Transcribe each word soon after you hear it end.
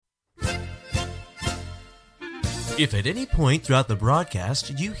If at any point throughout the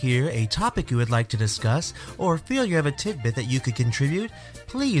broadcast you hear a topic you would like to discuss or feel you have a tidbit that you could contribute,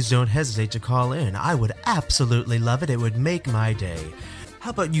 please don't hesitate to call in. I would absolutely love it. It would make my day.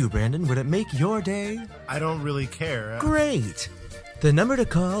 How about you, Brandon? Would it make your day? I don't really care. Great! The number to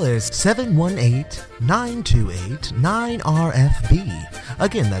call is 718-928-9RFB.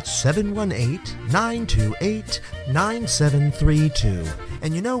 Again, that's 718-928-9732.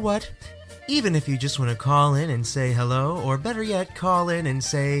 And you know what? Even if you just want to call in and say hello, or better yet, call in and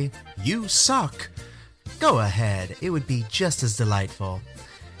say, you suck, go ahead. It would be just as delightful.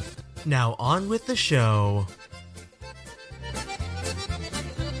 Now on with the show.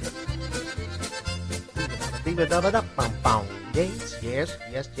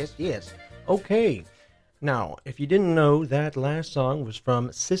 Yes. Okay. Now, if you didn't know, that last song was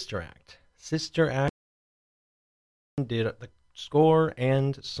from Sister Act. Sister Act did the score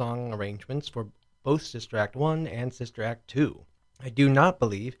and song arrangements for both Sister Act 1 and Sister Act 2. I do not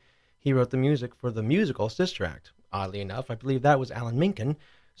believe he wrote the music for the musical Sister Act. Oddly enough, I believe that was Alan Menken.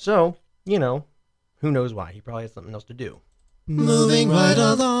 So, you know, who knows why? He probably has something else to do. Moving right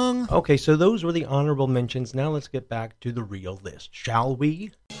along. Okay, so those were the honorable mentions. Now let's get back to the real list, shall we?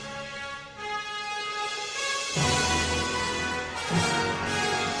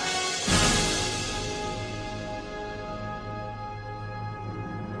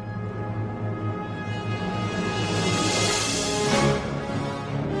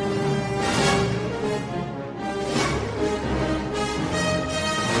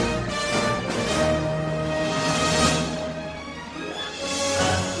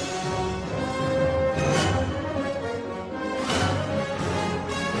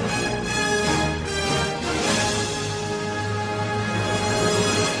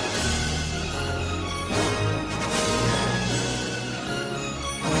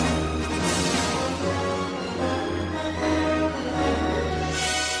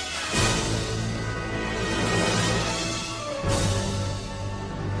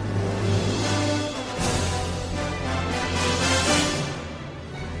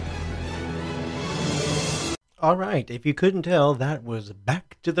 Alright, if you couldn't tell, that was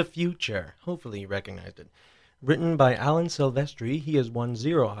Back to the Future. Hopefully you recognized it. Written by Alan Silvestri, he has won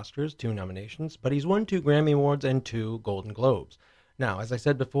 0 Oscars, 2 nominations, but he's won 2 Grammy Awards and 2 Golden Globes. Now, as I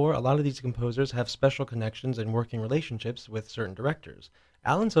said before, a lot of these composers have special connections and working relationships with certain directors.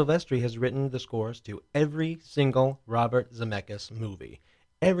 Alan Silvestri has written the scores to every single Robert Zemeckis movie.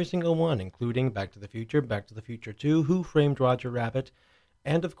 Every single one, including Back to the Future, Back to the Future 2, Who Framed Roger Rabbit,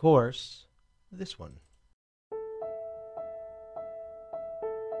 and of course, this one.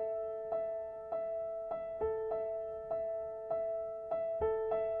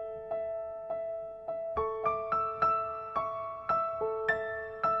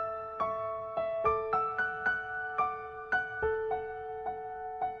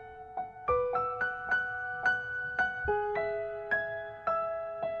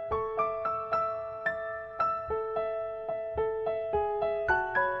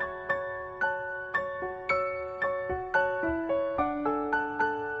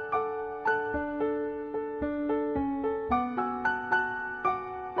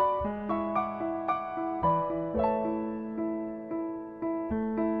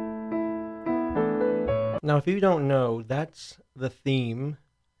 Now, if you don't know, that's the theme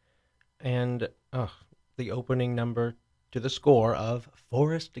and the opening number to the score of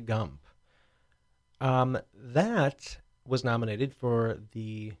Forrest Gump. That was nominated for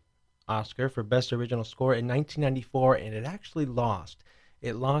the Oscar for Best Original Score in 1994, and it actually lost.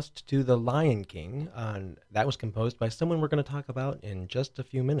 It lost to The Lion King, and that was composed by someone we're going to talk about in just a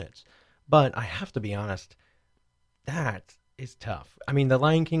few minutes. But I have to be honest, that is tough. I mean, The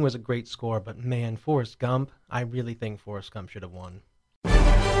Lion King was a great score, but man, Forrest Gump, I really think Forrest Gump should have won.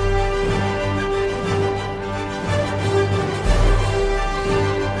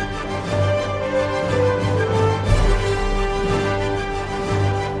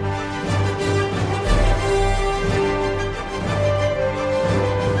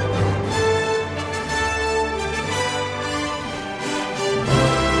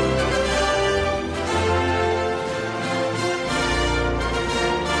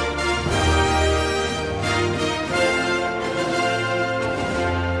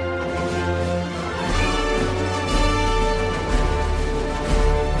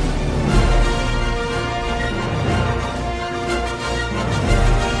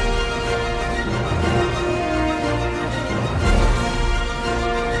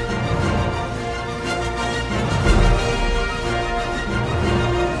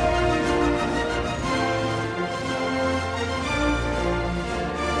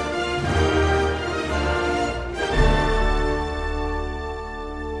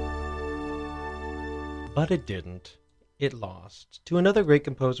 but it didn't. It lost to another great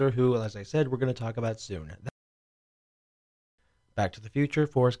composer who, as I said, we're going to talk about soon. Back to the Future,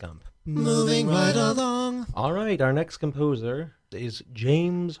 Forrest Gump. Moving right along. All right, our next composer is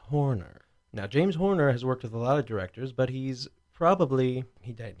James Horner. Now, James Horner has worked with a lot of directors, but he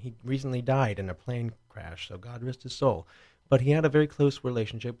recently died in a plane crash, so God rest his soul. But he had a very close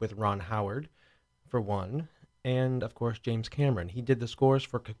relationship with Ron Howard, for one, and, of course, James Cameron. He did the scores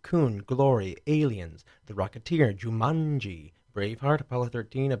for Cocoon, Glory, Aliens, The Rocketeer, Jumanji, Braveheart, Apollo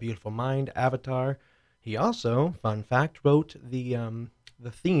 13, A Beautiful Mind, Avatar. He also, fun fact, wrote the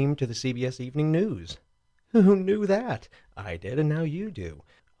theme to the CBS Evening News. Who knew that? I did, and now you do.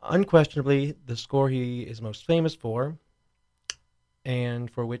 Unquestionably, the score he is most famous for,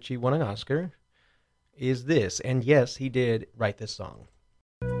 and for which he won an Oscar, is this. And yes, he did write this song.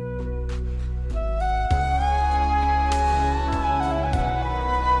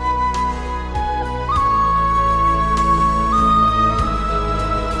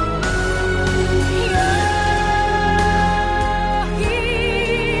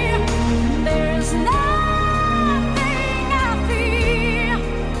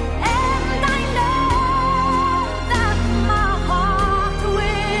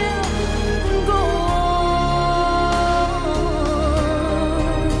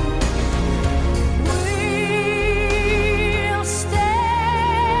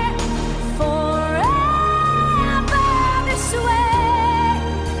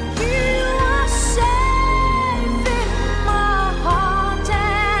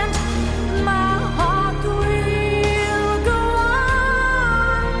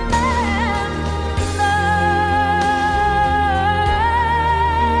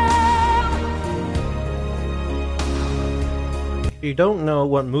 If you don't know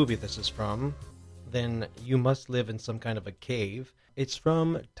what movie this is from, then you must live in some kind of a cave. It's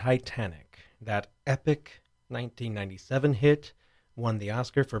from Titanic, that epic 1997 hit, won the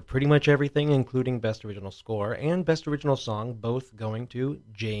Oscar for pretty much everything, including Best Original Score and Best Original Song, both going to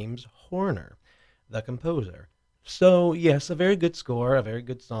James Horner, the composer. So, yes, a very good score, a very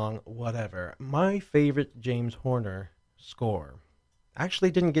good song, whatever. My favorite James Horner score actually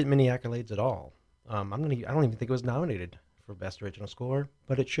didn't get many accolades at all. I don't even think it was nominated for Best Original Score,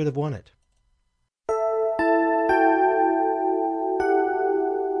 but it should have won it.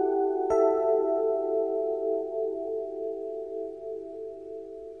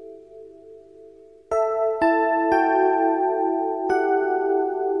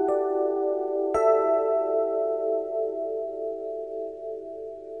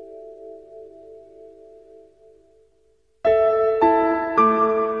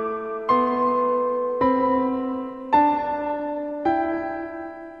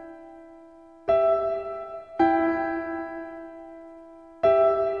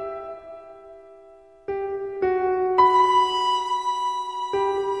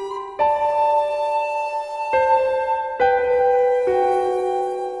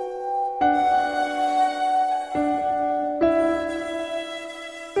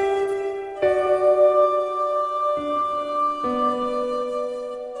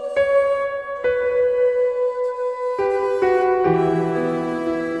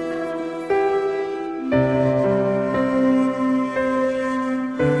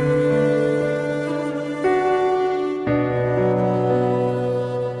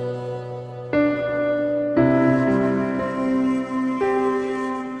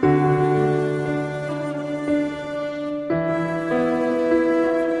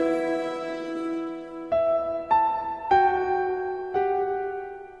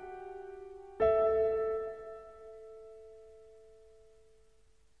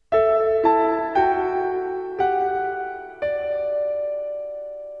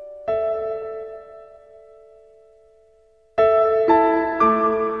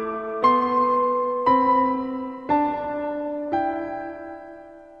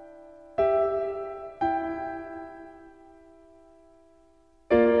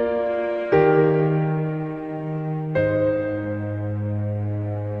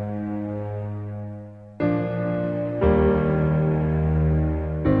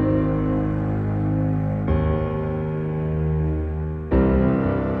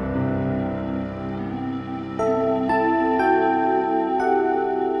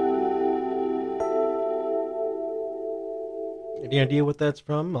 Any idea what that's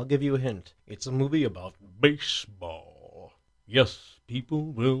from? I'll give you a hint. It's a movie about baseball. Yes, people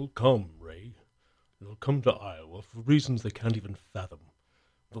will come, Ray. They'll come to Iowa for reasons they can't even fathom.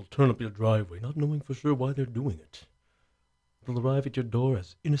 They'll turn up your driveway, not knowing for sure why they're doing it. They'll arrive at your door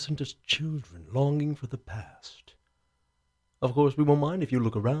as innocent as children longing for the past. Of course, we won't mind if you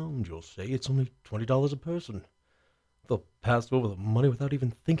look around. You'll say it's only $20 a person. They'll pass over the money without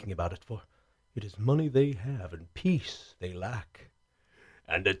even thinking about it, for it is money they have and peace they lack.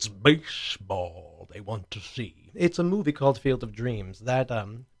 And it's baseball they want to see. It's a movie called Field of Dreams. That,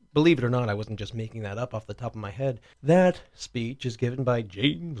 believe it or not, I wasn't just making that up off the top of my head. That speech is given by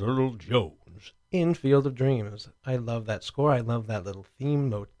James Earl Jones in Field of Dreams. I love that score. I love that little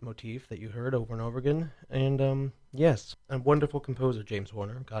theme motif that you heard over and over again. And, yes, a wonderful composer, James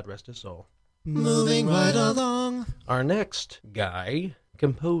Horner. God rest his soul. Moving right along. Our next guy,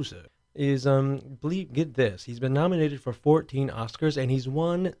 composer, is, get this, he's been nominated for 14 Oscars and he's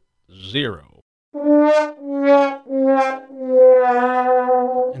won 0.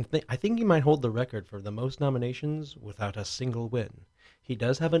 And I think he might hold the record for the most nominations without a single win. He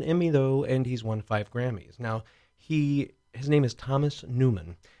does have an Emmy, though, and he's won 5 Grammys. Now, his name is Thomas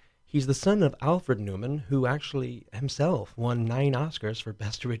Newman. He's the son of Alfred Newman, who actually himself won 9 Oscars for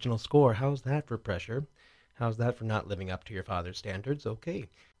Best Original Score. How's that for pressure? How's that for not living up to your father's standards? Okay.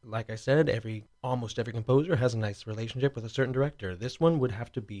 Like I said, almost every composer has a nice relationship with a certain director. This one would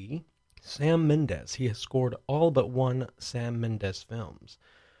have to be Sam Mendes. He has scored all but one Sam Mendes films.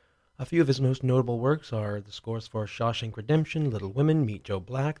 A few of his most notable works are the scores for Shawshank Redemption, Little Women, Meet Joe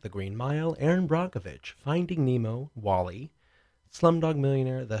Black, The Green Mile, Aaron Brockovich, Finding Nemo, Wall-E, Slumdog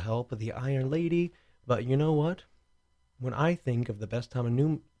Millionaire, The Help, The Iron Lady. But you know what? When I think of the best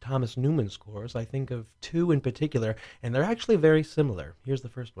Thomas Newman scores, I think of 2 in particular, and they're actually very similar. Here's the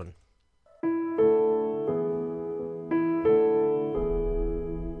first one.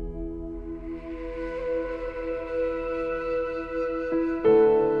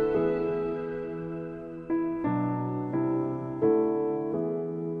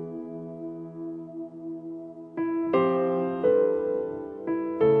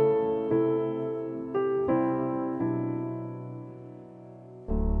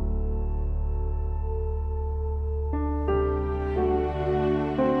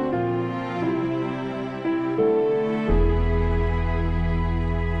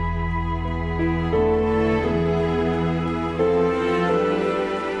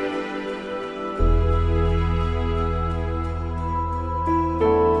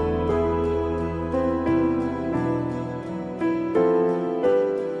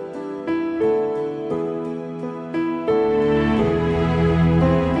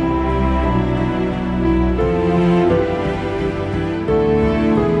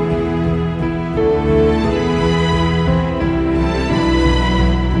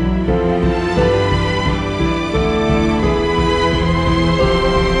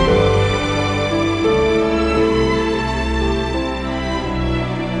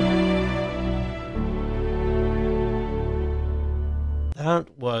 That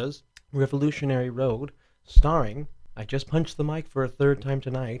was Revolutionary Road, starring, I just punched the mic for a 3rd time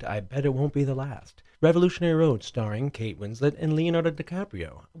tonight, I bet it won't be the last. Revolutionary Road, starring Kate Winslet and Leonardo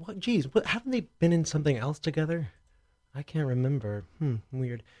DiCaprio. Haven't they been in something else together? I can't remember.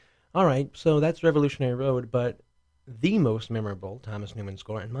 Weird. Alright, so that's Revolutionary Road, but the most memorable Thomas Newman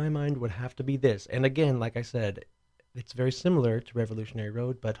score in my mind would have to be this. And again, like I said, it's very similar to Revolutionary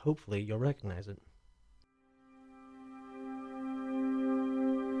Road, but hopefully you'll recognize it.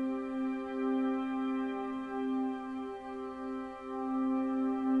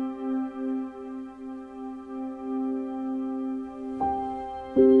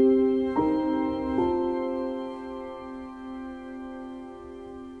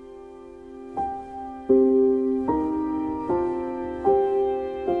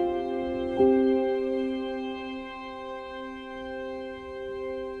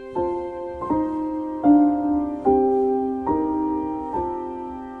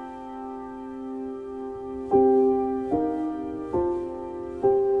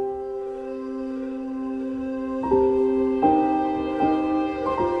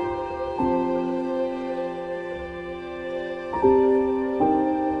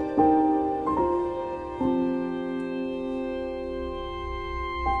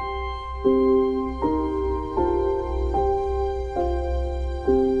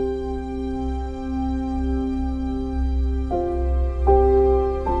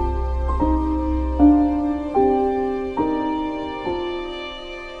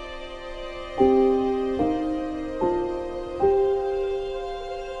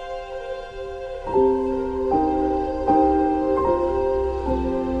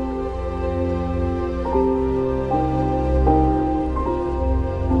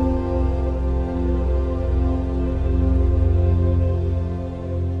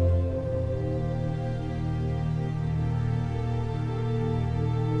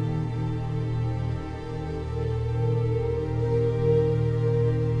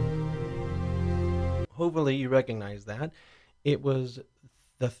 hopefully you recognize that. It was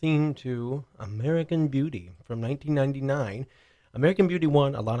the theme to American Beauty from 1999. American Beauty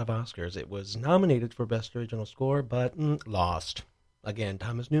won a lot of Oscars. It was nominated for Best Original Score, but lost. Again,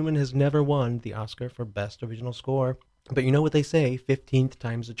 Thomas Newman has never won the Oscar for Best Original Score. But you know what they say, 15th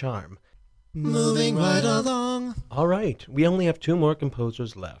time's a charm. Moving right along. All right, we only have 2 more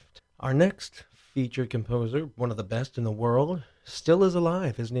composers left. Our next featured composer, one of the best in the world, still is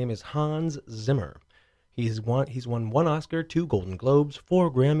alive. His name is Hans Zimmer. He's won 1 Oscar, 2 Golden Globes,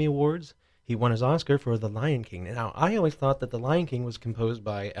 4 Grammy Awards. He won his Oscar for The Lion King. Now, I always thought that The Lion King was composed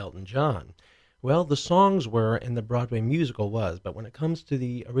by Elton John. Well, the songs were, and the Broadway musical was, but when it comes to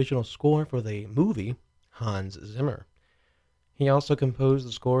the original score for the movie, Hans Zimmer. He also composed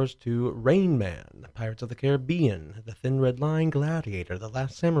the scores to Rain Man, Pirates of the Caribbean, The Thin Red Line, Gladiator, The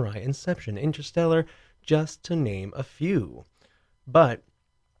Last Samurai, Inception, Interstellar, just to name a few. But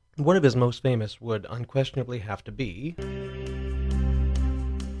one of his most famous would unquestionably have to be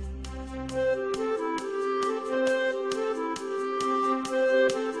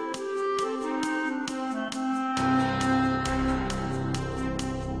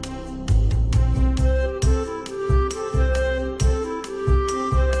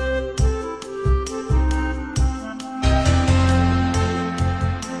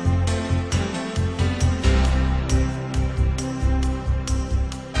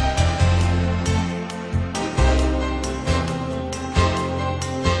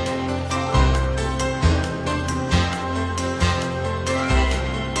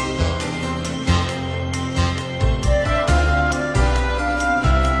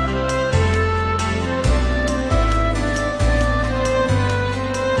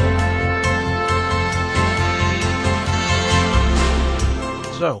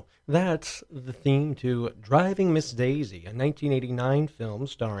So, that's the theme to Driving Miss Daisy, a 1989 film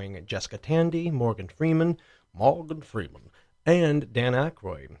starring Jessica Tandy, Morgan Freeman, and Dan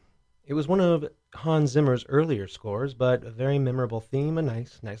Aykroyd. It was one of Hans Zimmer's earlier scores, but a very memorable theme, a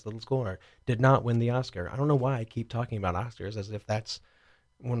nice little score. Did not win the Oscar. I don't know why I keep talking about Oscars as if that's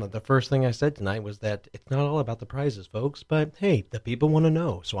one of the first thing I said tonight was that it's not all about the prizes, folks, but hey, the people want to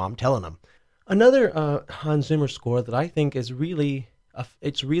know, so I'm telling them. Another Hans Zimmer score that I think is really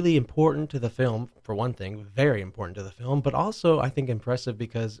it's really important to the film, for one thing, very important to the film, but also I think impressive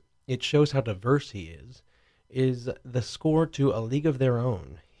because it shows how diverse he is the score to A League of Their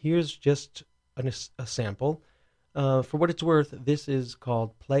Own. Here's just a sample. For what it's worth, this is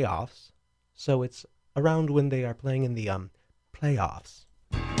called Playoffs, so it's around when they are playing in the playoffs.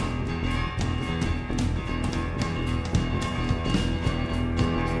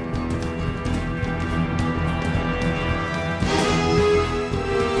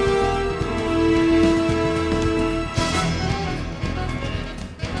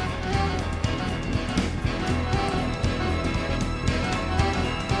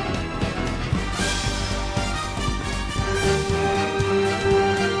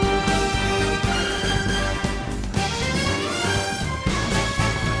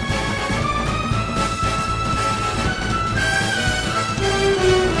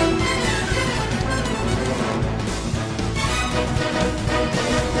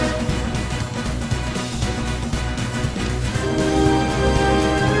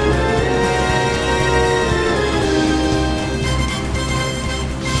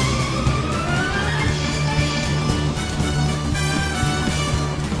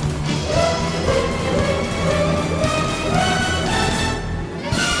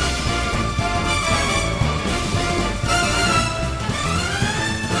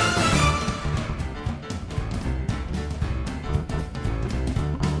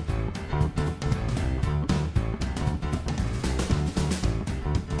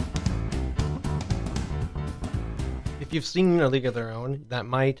 If you've seen A League of Their Own, that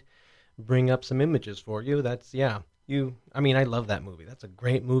might bring up some images for you. I love that movie. That's a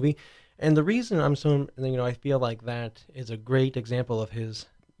great movie. And the reason I feel like that is a great example of his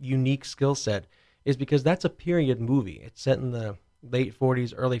unique skill set is because that's a period movie. It's set in the late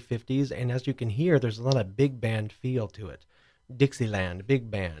 40s, early 50s, and as you can hear, there's a lot of big band feel to it. Dixieland,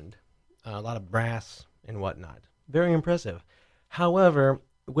 big band, a lot of brass and whatnot. Very impressive. However,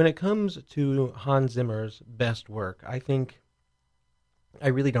 when it comes to Hans Zimmer's best work, I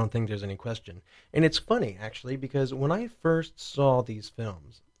really don't think there's any question. And it's funny, actually, because when I first saw these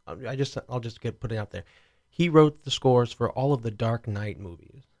films, I'll just put it out there. He wrote the scores for all of the Dark Knight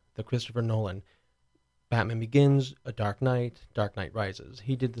movies, the Christopher Nolan, Batman Begins, A Dark Knight Rises.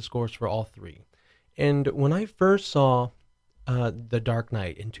 He did the scores for all 3. And when I first saw The Dark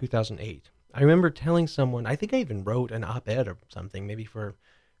Knight in 2008, I remember telling someone, I think I even wrote an op-ed or something, maybe for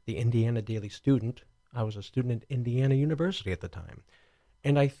the Indiana Daily Student, I was a student at Indiana University at the time.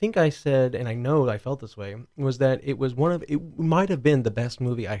 And I think I said, and I know I felt this way, was that it might have been the best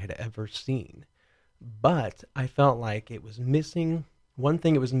movie I had ever seen. But I felt like it was missing, one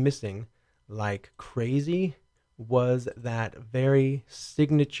thing it was missing like crazy was that very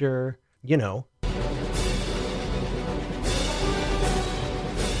signature,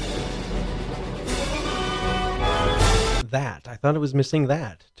 that. I thought it was missing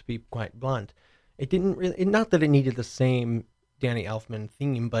that, to be quite blunt. It didn't really, not that it needed the same Danny Elfman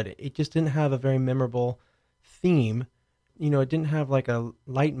theme, but it just didn't have a very memorable theme. It didn't have like a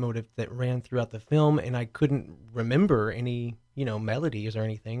leitmotif that ran throughout the film, and I couldn't remember any, melodies or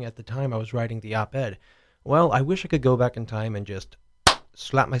anything at the time I was writing the op-ed. Well, I wish I could go back in time and just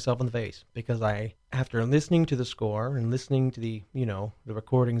slap myself in the face, because after listening to the score and listening to the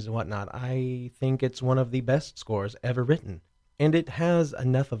recordings and whatnot, I think it's one of the best scores ever written. And it has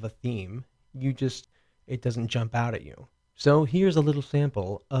enough of a theme, it doesn't jump out at you. So here's a little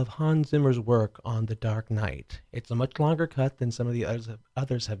sample of Hans Zimmer's work on The Dark Knight. It's a much longer cut than some of the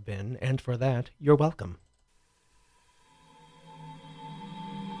others have been, and for that, you're welcome.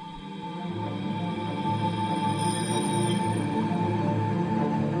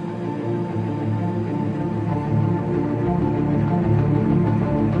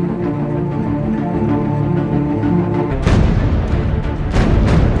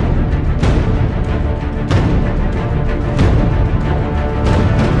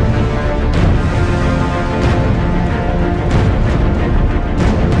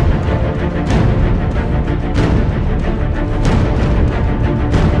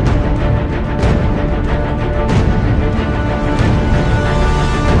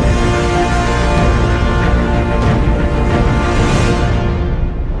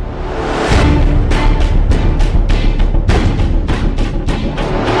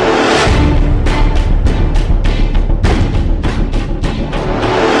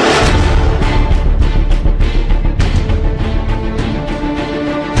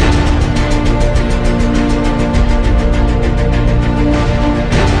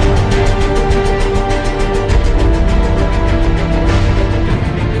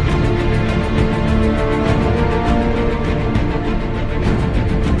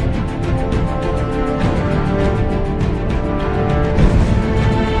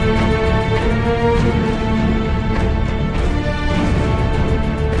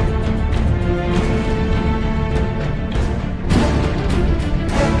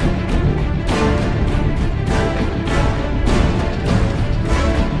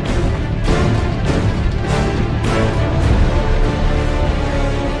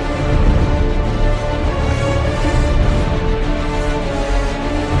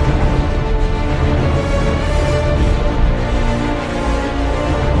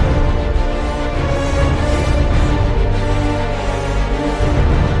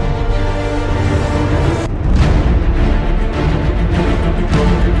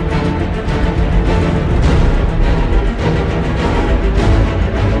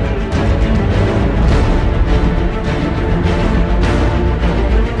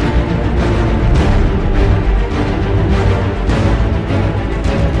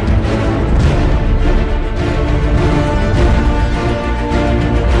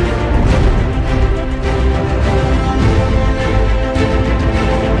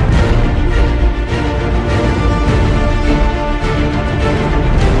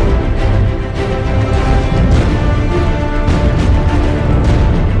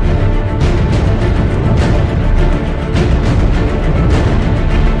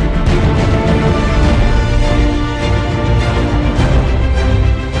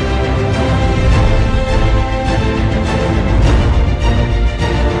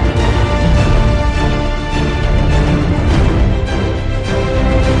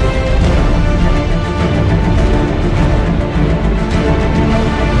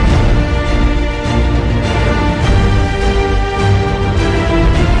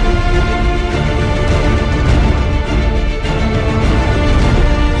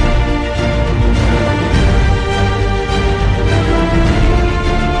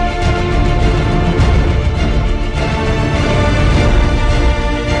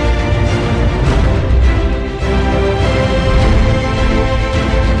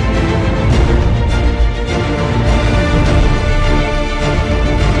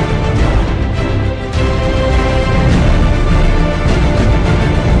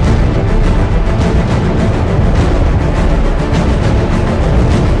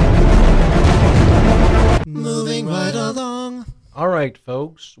 Alright,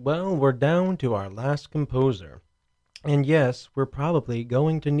 folks, well, we're down to our last composer. And yes, we're probably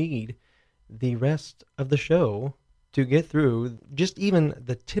going to need the rest of the show to get through just even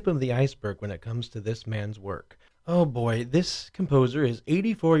the tip of the iceberg when it comes to this man's work. Oh boy, this composer is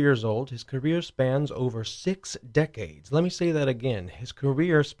 84 years old. His career spans over 6 decades. Let me say that again. His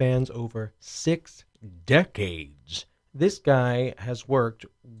career spans over 6 decades. This guy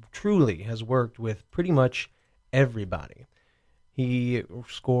truly has worked with pretty much everybody. He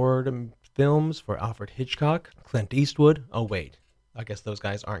scored films for Alfred Hitchcock, Clint Eastwood. Oh wait, I guess those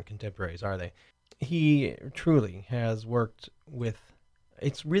guys aren't contemporaries, are they? He truly has worked with,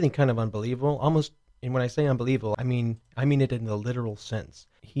 it's really kind of unbelievable, almost, and when I say unbelievable, I mean it in the literal sense.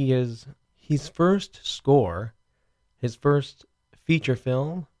 His first score, his first feature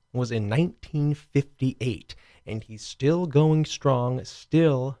film was in 1958, and he's still going strong,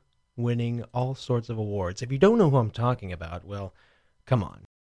 still winning all sorts of awards. If you don't know who I'm talking about, well, come on.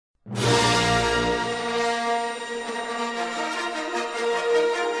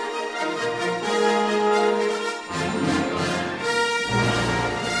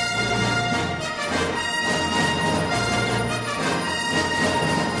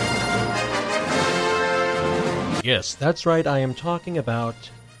 Yes, that's right, I am talking about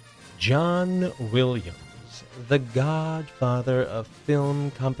John Williams, the godfather of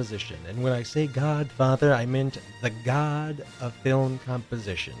film composition. And when I say godfather, I meant the god of film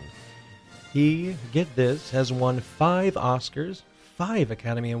composition. He, get this, has won 5 Oscars, 5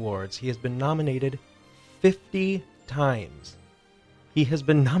 Academy Awards. He has been nominated 50 times. He has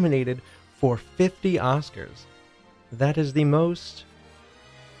been nominated for 50 Oscars. That is the most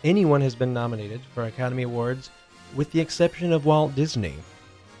anyone has been nominated for Academy Awards, with the exception of Walt Disney.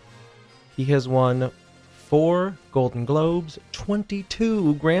 He has won 4 Golden Globes,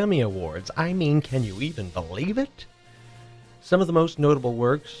 22 Grammy Awards. I mean, can you even believe it? Some of the most notable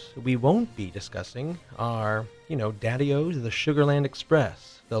works we won't be discussing are, Daddy-O's The Sugarland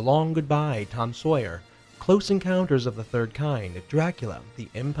Express, The Long Goodbye, Tom Sawyer, Close Encounters of the Third Kind, Dracula, The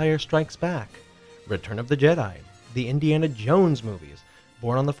Empire Strikes Back, Return of the Jedi, the Indiana Jones movies,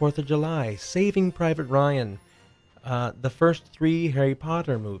 Born on the 4th of July, Saving Private Ryan, the first 3 Harry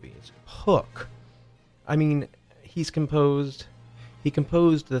Potter movies, Hook. I mean, he composed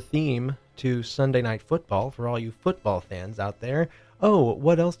the theme to Sunday Night Football for all you football fans out there. Oh,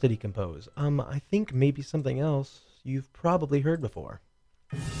 what else did he compose? I think maybe something else you've probably heard before.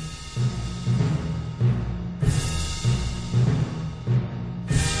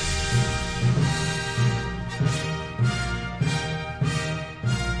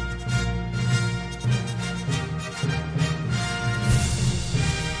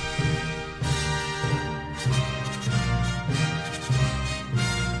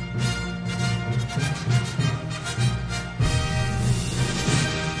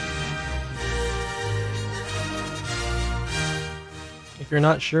 If you're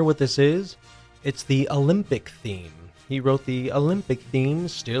not sure what this is, it's the Olympic theme. He wrote the Olympic theme,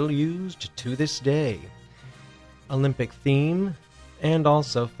 still used to this day. Olympic theme, and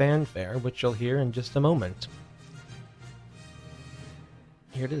also fanfare, which you'll hear in just a moment.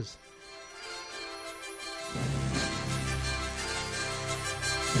 Here it is.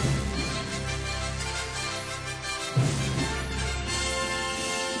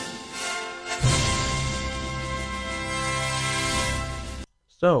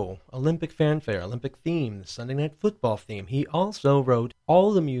 So, Olympic fanfare, Olympic theme, Sunday Night Football theme. He also wrote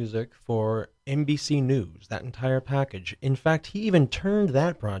all the music for NBC News, that entire package. In fact, he even turned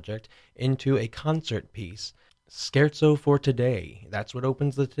that project into a concert piece, Scherzo for Today. That's what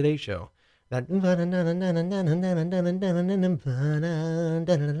opens the Today Show. That's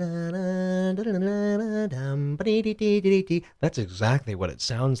exactly what it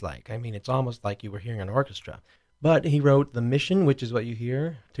sounds like. I mean, it's almost like you were hearing an orchestra. But he wrote The Mission, which is what you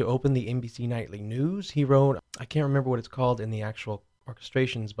hear, to open the NBC Nightly News. He wrote, I can't remember what it's called in the actual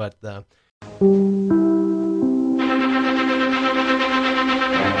orchestrations, but the...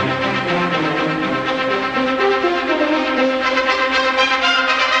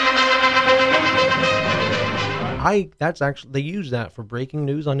 That's actually, they use that for breaking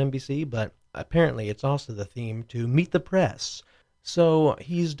news on NBC, but apparently it's also the theme to Meet the Press. So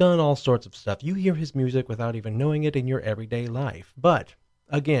he's done all sorts of stuff. You hear his music without even knowing it in your everyday life. But,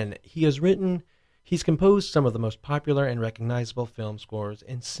 again, he's composed some of the most popular and recognizable film scores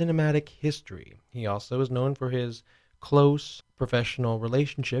in cinematic history. He also is known for his close professional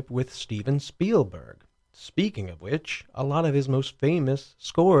relationship with Steven Spielberg. Speaking of which, a lot of his most famous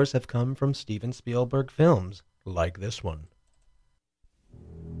scores have come from Steven Spielberg films, like this one.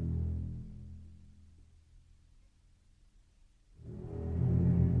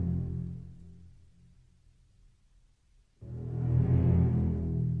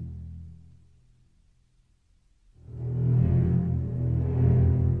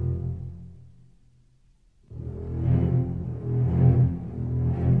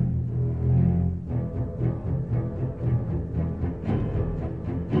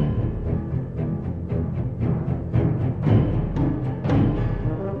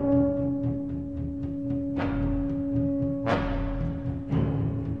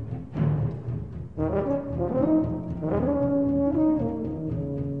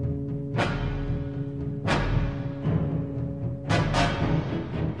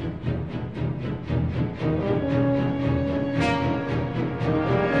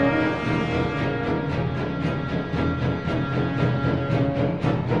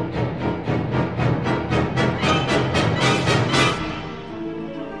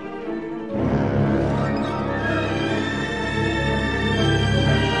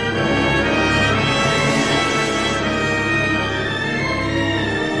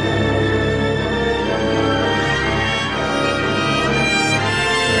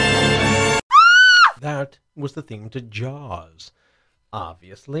 was the theme to Jaws,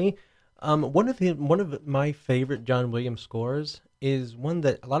 obviously. One of my favorite John Williams scores is one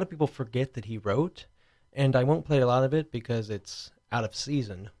that a lot of people forget that he wrote, and I won't play a lot of it because it's out of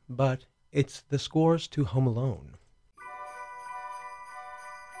season, but it's the scores to Home Alone.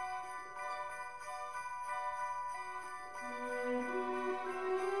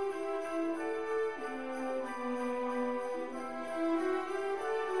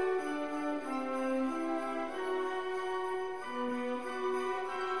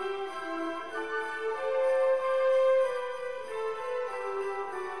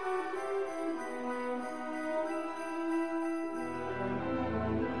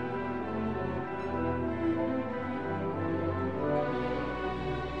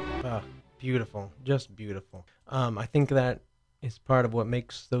 Ah, beautiful, just beautiful. I think that is part of what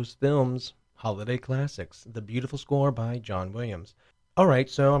makes those films holiday classics. The beautiful score by John Williams. All right,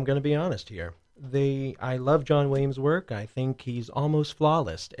 so I'm going to be honest here. I love John Williams' work. I think he's almost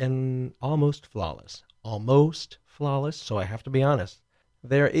flawless, and almost flawless. So I have to be honest.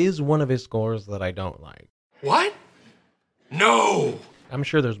 There is one of his scores that I don't like. What? No! I'm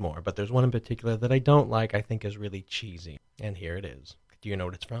sure there's more, but there's one in particular that I don't like. I think is really cheesy, and here it is. Do you know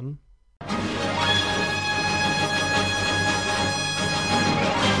what it's from?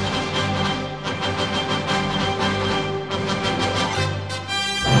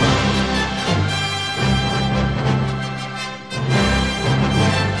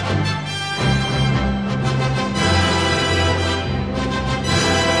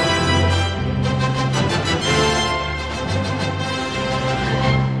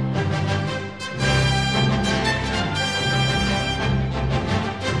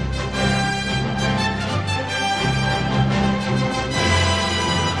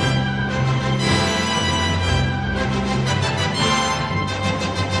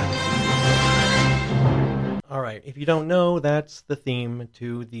 All right, if you don't know, that's the theme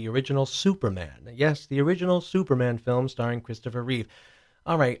to the original Superman. Yes, the original Superman film starring Christopher Reeve.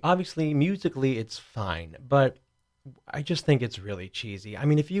 All right, obviously, musically, it's fine, but I just think it's really cheesy. I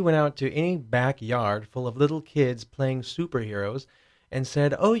mean, if you went out to any backyard full of little kids playing superheroes and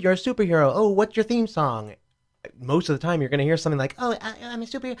said, "Oh, you're a superhero. Oh, what's your theme song?" Most of the time, you're going to hear something like, "Oh, I'm a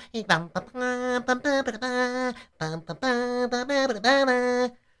superhero."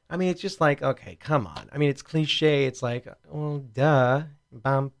 I mean, it's just like, okay, come on. I mean, it's cliche. It's like, well, duh.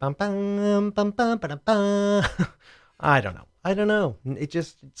 Bum, bum, bum, bum, bum, ba, da, ba. I don't know.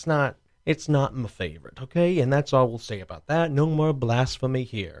 It's not my favorite, okay? And that's all we'll say about that. No more blasphemy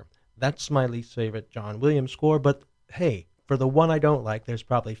here. That's my least favorite John Williams score, but hey, for the one I don't like, there's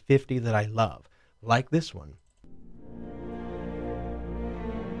probably 50 that I love. Like this one.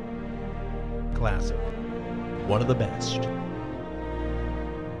 Classic. One of the best.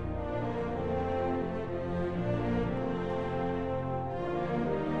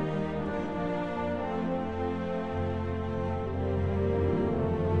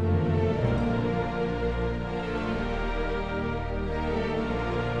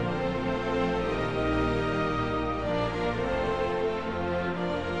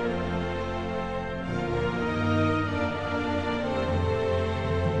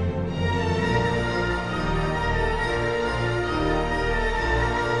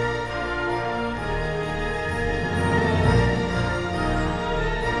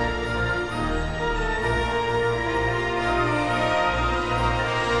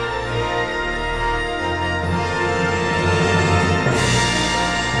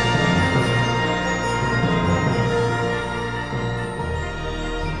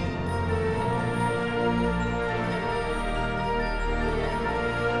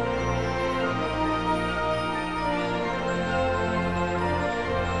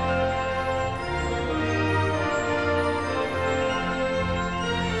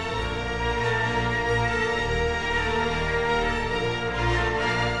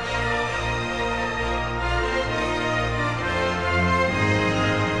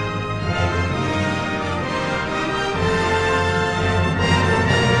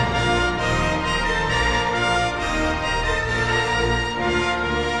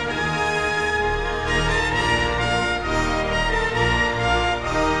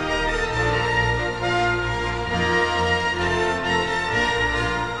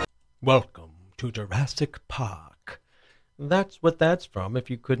 Welcome to Jurassic Park. That's what that's from, if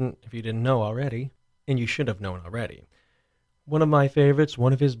you didn't know already, and you should have known already. One of my favorites,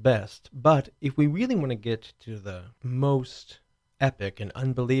 one of his best, but if we really want to get to the most epic and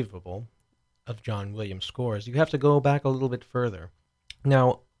unbelievable of John Williams' scores, you have to go back a little bit further.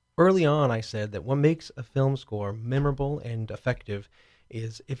 Now, early on I said that what makes a film score memorable and effective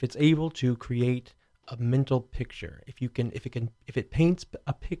is if it's able to create a mental picture. If it paints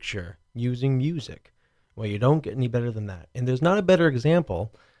a picture using music, well, you don't get any better than that. And there's not a better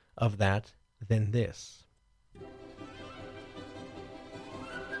example of that than this.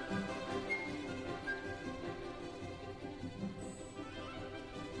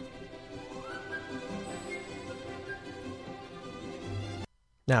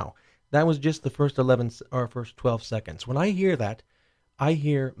 Now, that was just the first 12 seconds. When I hear that, I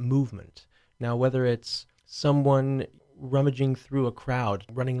hear movement. Now, whether it's someone rummaging through a crowd,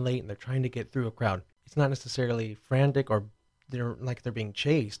 running late, and they're trying to get through a crowd, it's not necessarily frantic or they're being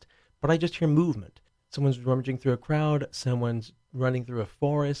chased, but I just hear movement. Someone's rummaging through a crowd, someone's running through a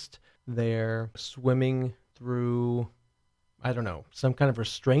forest, they're swimming through, I don't know, some kind of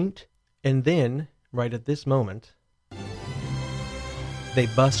restraint, and then, right at this moment, they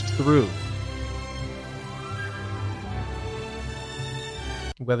bust through.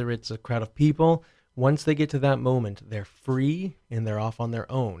 Whether it's a crowd of people, once they get to that moment, they're free and they're off on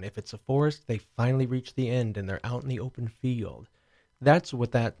their own. If it's a forest, they finally reach the end and they're out in the open field. That's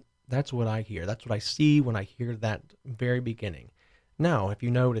what I hear. That's what I see when I hear that very beginning. Now, if you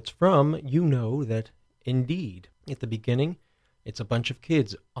know what it's from, you know that indeed, at the beginning, it's a bunch of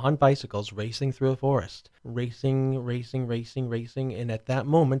kids on bicycles racing through a forest. Racing, and at that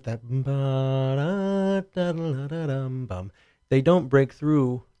moment, they don't break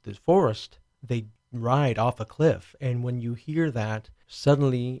through the forest, they ride off a cliff. And when you hear that,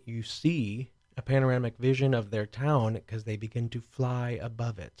 suddenly you see a panoramic vision of their town because they begin to fly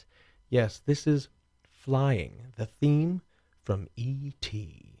above it. Yes, this is flying, the theme from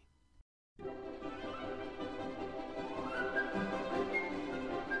E.T.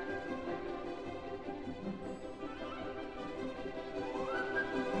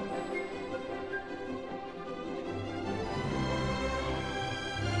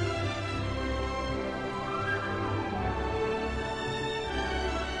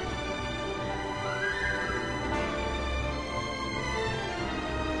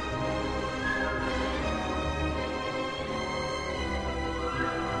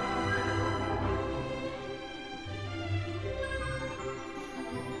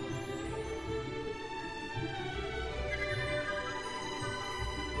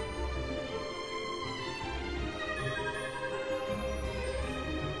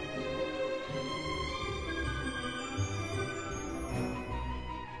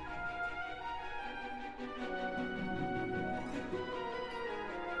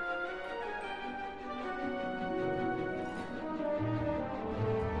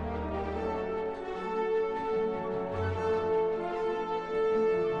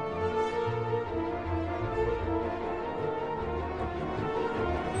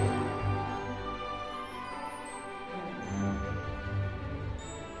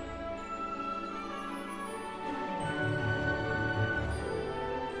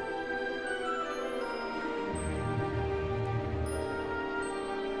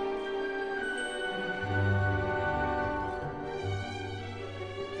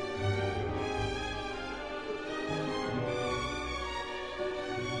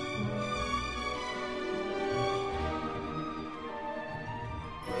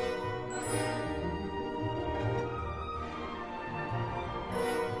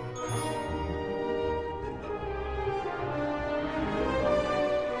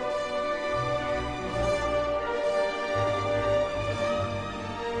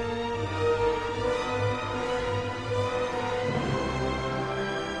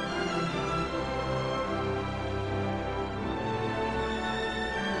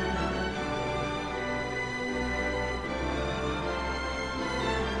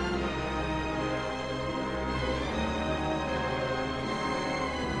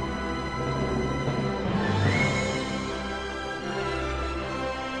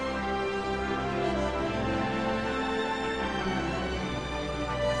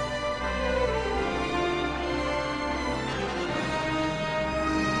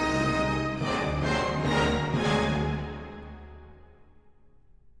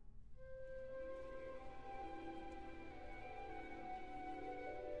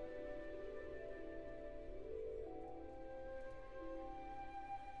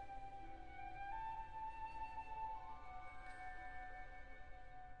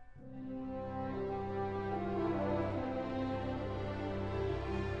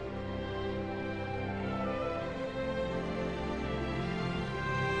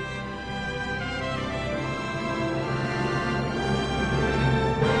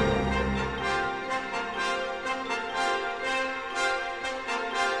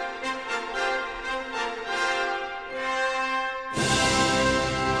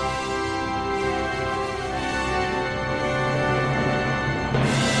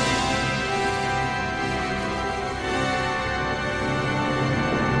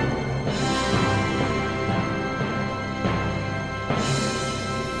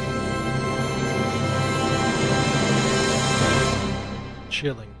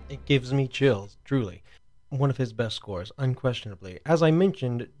 chilling. It gives me chills, truly. One of his best scores, unquestionably. As I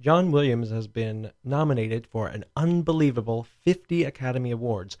mentioned, John Williams has been nominated for an unbelievable 50 Academy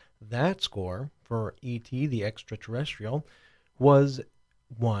Awards. That score for E.T. the Extraterrestrial was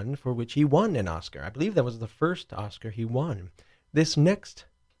one for which he won an Oscar. I believe that was the first Oscar he won. This next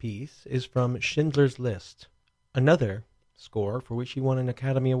piece is from Schindler's List, another score for which he won an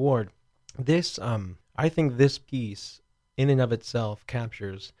Academy Award. I think this piece in and of itself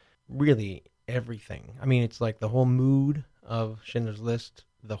captures really everything. I mean, it's like the whole mood of Schindler's List,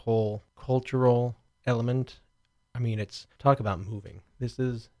 the whole cultural element. I mean, it's talk about moving. This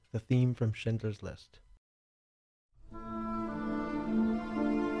is the theme from Schindler's List.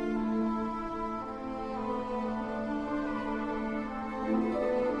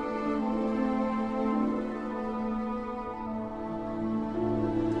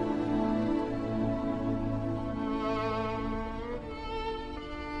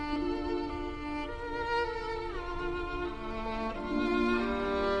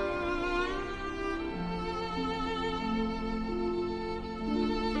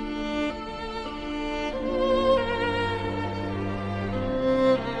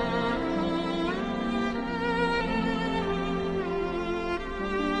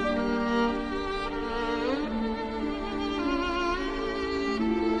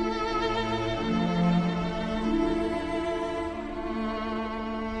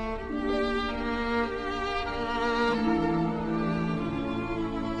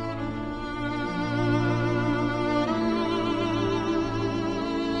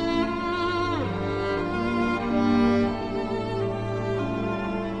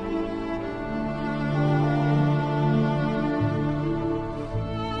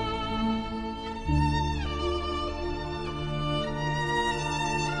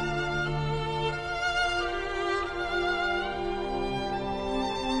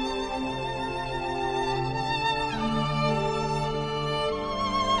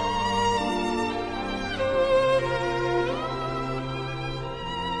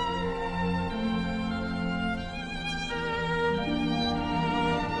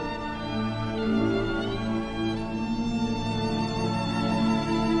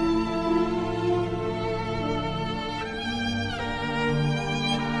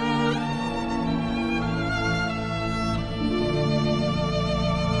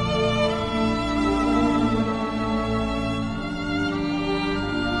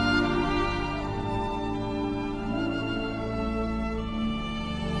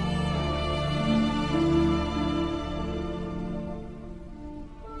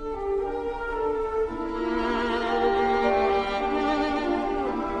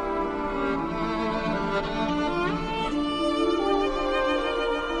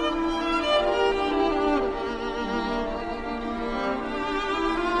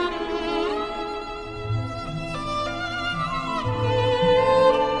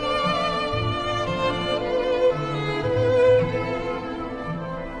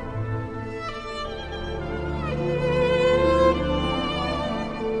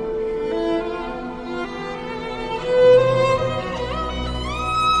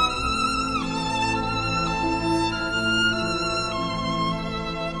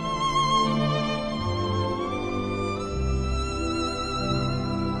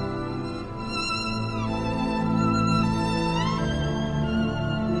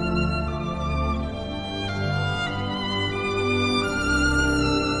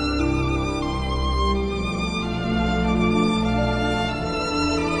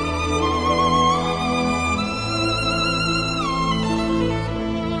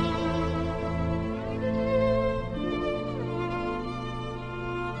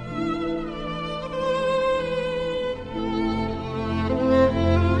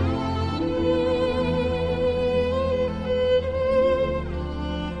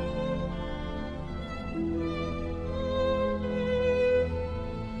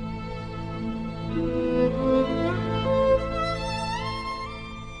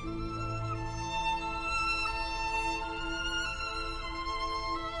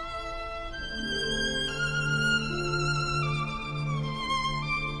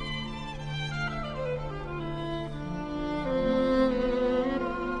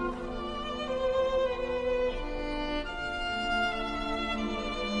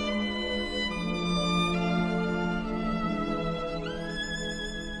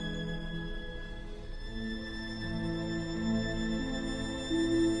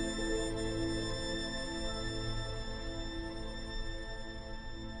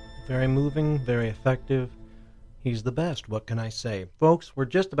 Very moving, very effective. He's the best, what can I say? Folks, we're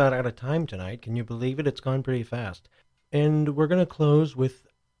just about out of time tonight. Can you believe it? It's gone pretty fast. And we're going to close with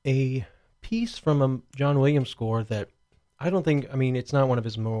a piece from a John Williams score that I don't think, I mean, it's not one of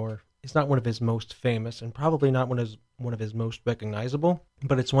his most famous and probably not one of his most recognizable,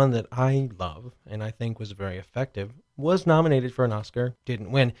 but it's one that I love and I think was very effective. Was nominated for an Oscar,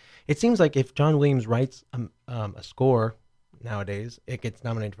 didn't win. It seems like if John Williams writes a score nowadays, it gets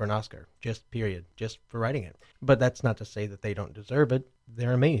nominated for an Oscar, just period, just for writing it. But that's not to say that they don't deserve it.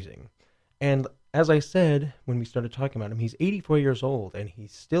 They're amazing. And as I said when we started talking about him, he's 84 years old and he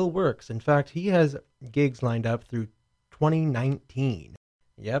still works. In fact, he has gigs lined up through 2019.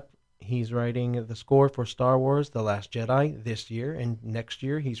 Yep, he's writing the score for Star Wars The Last Jedi this year, and next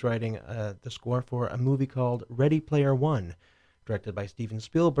year he's writing the score for a movie called Ready Player One, directed by Steven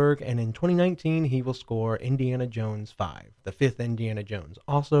Spielberg, and in 2019 he will score Indiana Jones 5, the fifth Indiana Jones,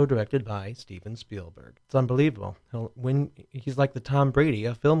 also directed by Steven Spielberg. It's unbelievable. He's like the Tom Brady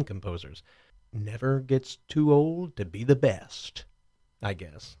of film composers. Never gets too old to be the best, I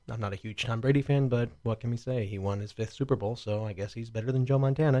guess. I'm not a huge Tom Brady fan, but what can we say? He won his fifth Super Bowl, so I guess he's better than Joe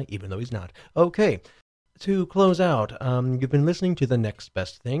Montana, even though he's not. Okay, to close out, you've been listening to The Next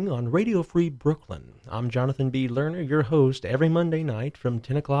Best Thing on Radio Free Brooklyn. I'm Jonathan B. Lerner, your host, every Monday night from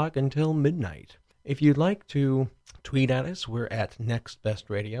 10 o'clock until midnight. If you'd like to tweet at us, we're at Next Best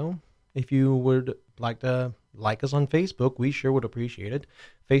Radio. If you would like to like us on Facebook, we sure would appreciate it.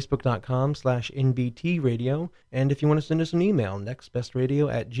 Facebook.com/NBT Radio. And if you want to send us an email,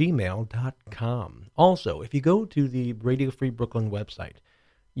 nextbestradio@gmail.com. Also, if you go to the Radio Free Brooklyn website,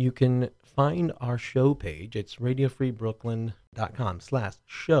 you can find our show page. It's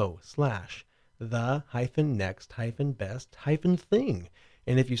radiofreebrooklyn.com/show/the-next-best-thing.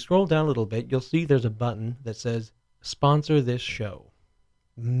 And if you scroll down a little bit, you'll see there's a button that says sponsor this show.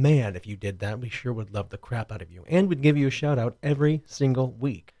 Man, if you did that, we sure would love the crap out of you. And we'd give you a shout out every single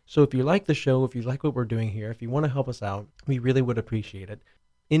week. So if you like the show, if you like what we're doing here, if you want to help us out, we really would appreciate it.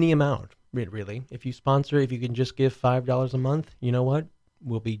 Any amount, really. If you sponsor, if you can just give $5 a month, you know what?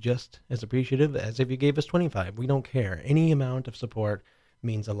 We'll be just as appreciative as if you gave us $25. We don't care. Any amount of support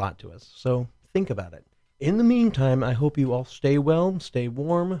means a lot to us. So think about it. In the meantime, I hope you all stay well, stay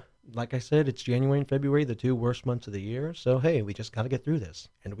warm. Like I said, it's January and February, the two worst months of the year. So, hey, we just got to get through this.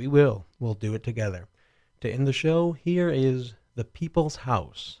 And we will. We'll do it together. To end the show, here is The People's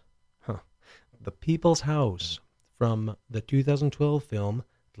House. The People's House from the 2012 film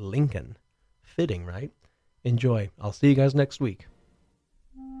Lincoln. Fitting, right? Enjoy. I'll see you guys next week.